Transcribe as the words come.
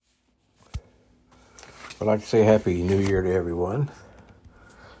I'd like to say Happy New Year to everyone.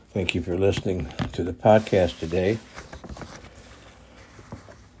 Thank you for listening to the podcast today.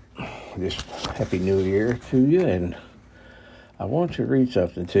 Just Happy New Year to you, and I want to read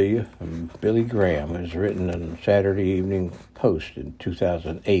something to you from Billy Graham. It was written in the Saturday Evening Post in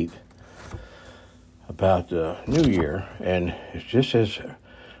 2008 about the New Year, and it's just as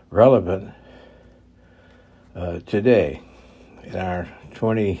relevant today in our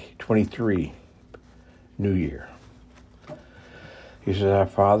 2023 New Year. He says, "Our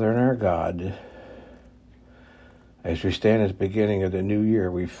Father and our God, as we stand at the beginning of the new year,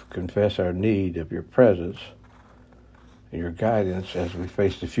 we confess our need of your presence and your guidance as we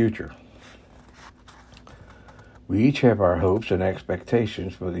face the future. We each have our hopes and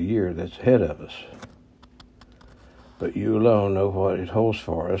expectations for the year that's ahead of us. But you alone know what it holds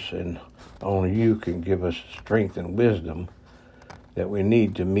for us, and only you can give us strength and wisdom that we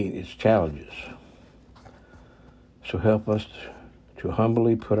need to meet its challenges. So help us to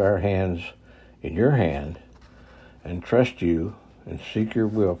humbly put our hands in your hand and trust you and seek your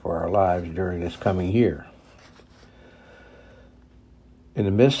will for our lives during this coming year. In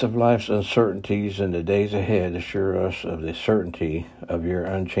the midst of life's uncertainties and the days ahead, assure us of the certainty of your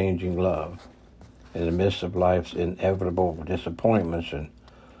unchanging love. In the midst of life's inevitable disappointments and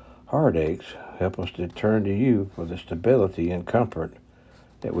heartaches, help us to turn to you for the stability and comfort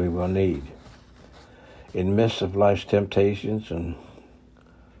that we will need. In the midst of life's temptations and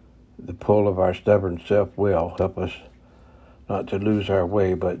the pull of our stubborn self-will, help us not to lose our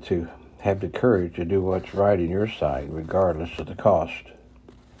way, but to have the courage to do what's right in your sight, regardless of the cost.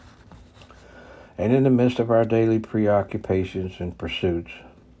 And in the midst of our daily preoccupations and pursuits,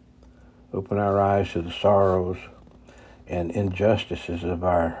 open our eyes to the sorrows and injustices of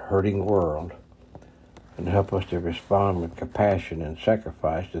our hurting world, and help us to respond with compassion and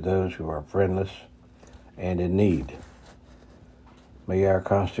sacrifice to those who are friendless and in need. May our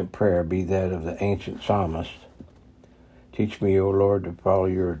constant prayer be that of the ancient psalmist. Teach me, O Lord, to follow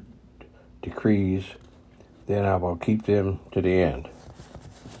your decrees, then I will keep them to the end."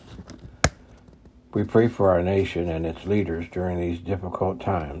 We pray for our nation and its leaders during these difficult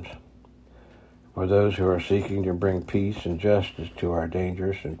times, for those who are seeking to bring peace and justice to our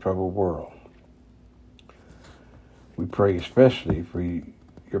dangerous and troubled world. We pray especially for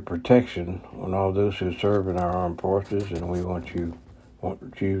your protection on all those who serve in our armed forces, and we want you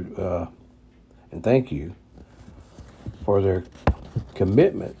and thank you for their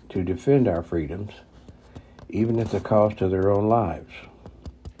commitment to defend our freedoms, even at the cost of their own lives.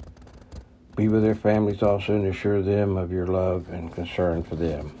 Be with their families also, and assure them of your love and concern for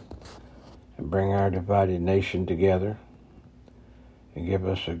them, and bring our divided nation together, and give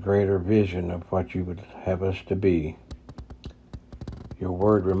us a greater vision of what you would have us to be. Your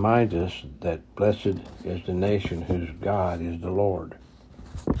word reminds us that blessed is the nation whose God is the Lord.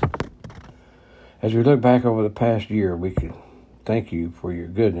 As we look back over the past year, we can thank you for your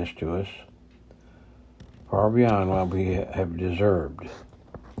goodness to us, far beyond what we have deserved.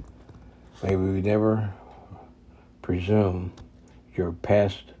 May we never presume your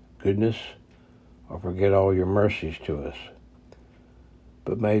past goodness or forget all your mercies to us,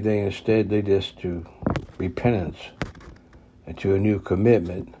 but may they instead lead us to repentance and to a new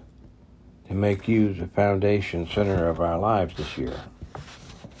commitment to make you the foundation center of our lives this year.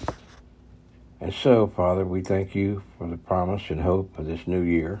 And so, Father, we thank you for the promise and hope of this new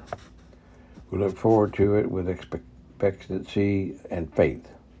year. We look forward to it with expectancy and faith.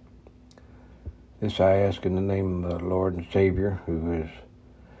 This I ask in the name of the Lord and Savior,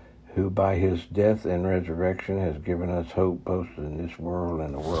 who by his death and resurrection has given us hope both in this world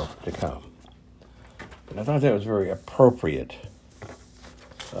and the world to come. And I thought that was very appropriate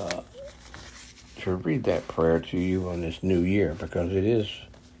to read that prayer to you on this new year, because it is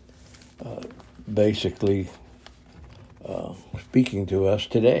basically speaking to us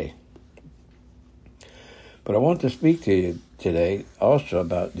today. But I want to speak to you today also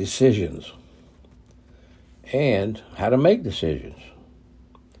about decisions and how to make decisions.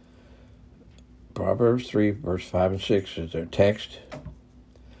 Proverbs 3, verse 5 and 6 is their text.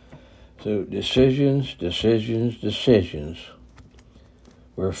 So decisions.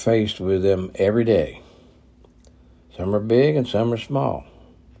 We're faced with them every day. Some are big and some are small,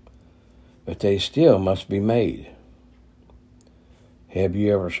 but they still must be made. Have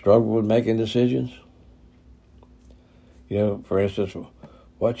you ever struggled with making decisions? For instance,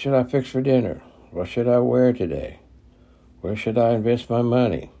 what should I fix for dinner? What should I wear today? Where should I invest my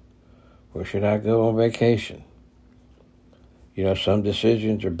money? Where should I go on vacation? Some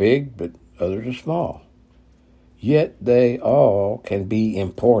decisions are big, but others are small. Yet they all can be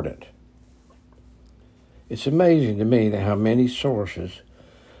important. It's amazing to me that how many sources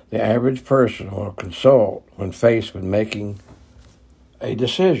the average person will consult when faced with making a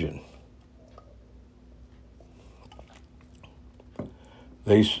decision.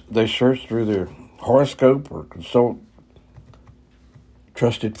 They search through their horoscope or consult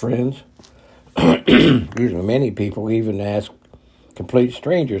trusted friends. Excuse me, many people even ask complete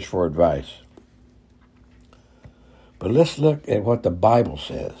strangers for advice. But let's look at what the Bible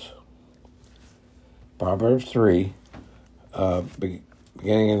says. Proverbs 3,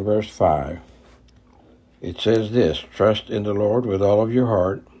 beginning in verse 5, it says this: "Trust in the Lord with all of your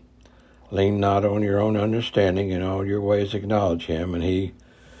heart. Lean not on your own understanding. In all your ways acknowledge him, and he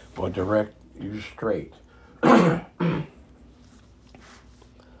will direct you straight." Do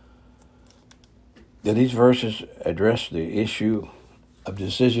these verses address the issue of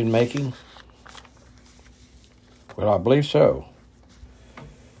decision making? Well, I believe so.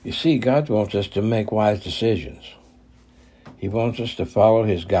 You see, God wants us to make wise decisions. He wants us to follow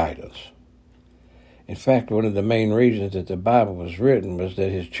his guidance. In fact, one of the main reasons that the Bible was written was that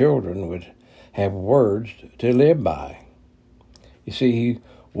his children would have words to live by. You see, he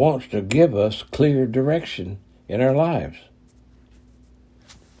wants to give us clear direction in our lives.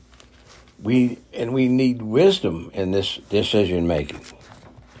 We need wisdom in this decision making.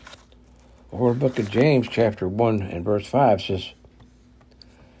 Or the book of James, chapter 1 and verse 5 says,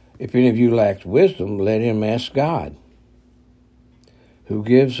 "If any of you lacks wisdom, let him ask God, who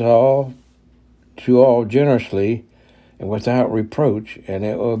gives to all generously and without reproach, and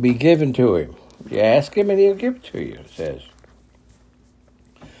it will be given to him." You ask him and he'll give it to you, it says.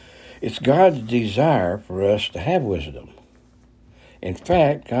 It's God's desire for us to have wisdom. In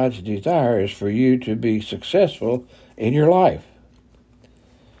fact, God's desire is for you to be successful in your life.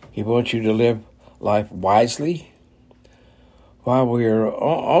 He wants you to live life wisely. While we are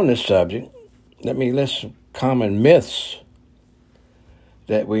on this subject, let me list some common myths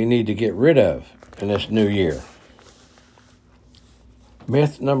that we need to get rid of in this new year.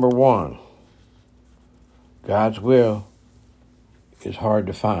 Myth number 1: God's will is hard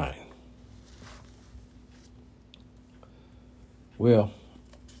to find. Well,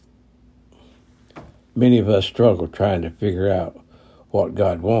 many of us struggle trying to figure out what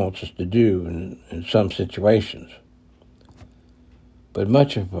God wants us to do in some situations. But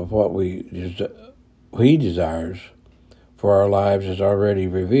much of what He desires for our lives is already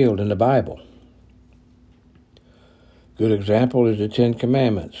revealed in the Bible. Good example is the 10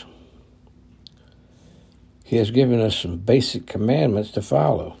 Commandments. He has given us some basic commandments to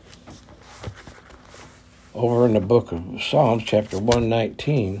follow. Over in the book of Psalms, chapter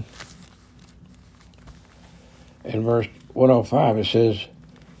 119, in verse 105, it says,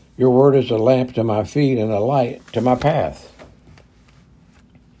 "Your word is a lamp to my feet and a light to my path."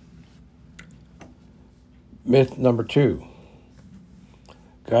 Myth number 2: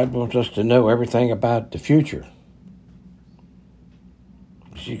 God wants us to know everything about the future.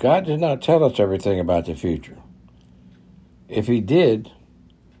 See, God did not tell us everything about the future. If he did,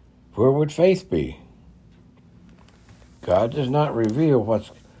 where would faith be? God does not reveal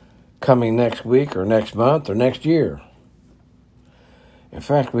what's coming next week or next month or next year. In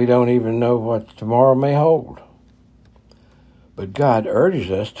fact, we don't even know what tomorrow may hold. But God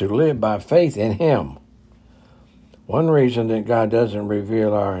urges us to live by faith in him. One reason that God doesn't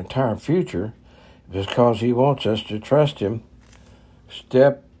reveal our entire future is because he wants us to trust him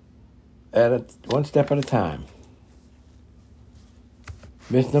one step at a time.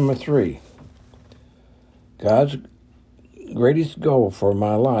 Myth number 3: God's greatest goal for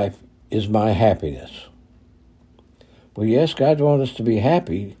my life is my happiness. Well, yes, God wants us to be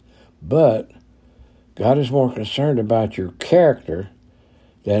happy, but God is more concerned about your character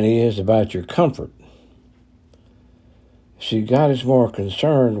than he is about your comfort. See, God is more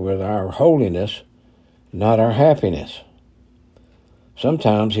concerned with our holiness, not our happiness.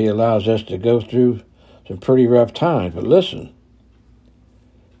 Sometimes he allows us to go through some pretty rough times, but listen,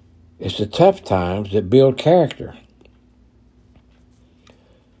 it's the tough times that build character.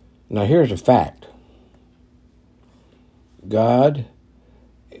 Now, here's a fact. God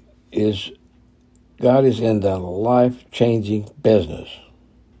is in the life-changing business.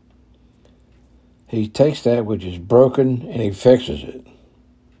 He takes that which is broken and he fixes it.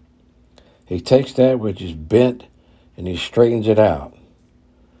 He takes that which is bent and he straightens it out.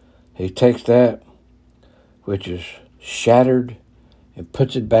 He takes that which is shattered and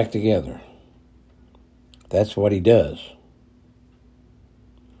puts it back together. That's what he does.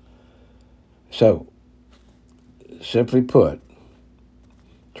 So, simply put,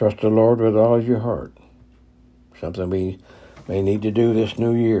 trust the Lord with all your heart. Something we may need to do this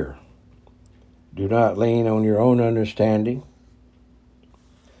new year. Do not lean on your own understanding.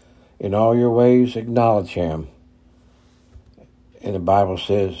 In all your ways, acknowledge him. And the Bible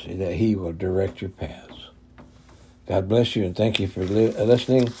says that he will direct your paths. God bless you, and thank you for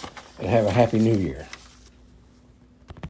listening, and have a happy new year.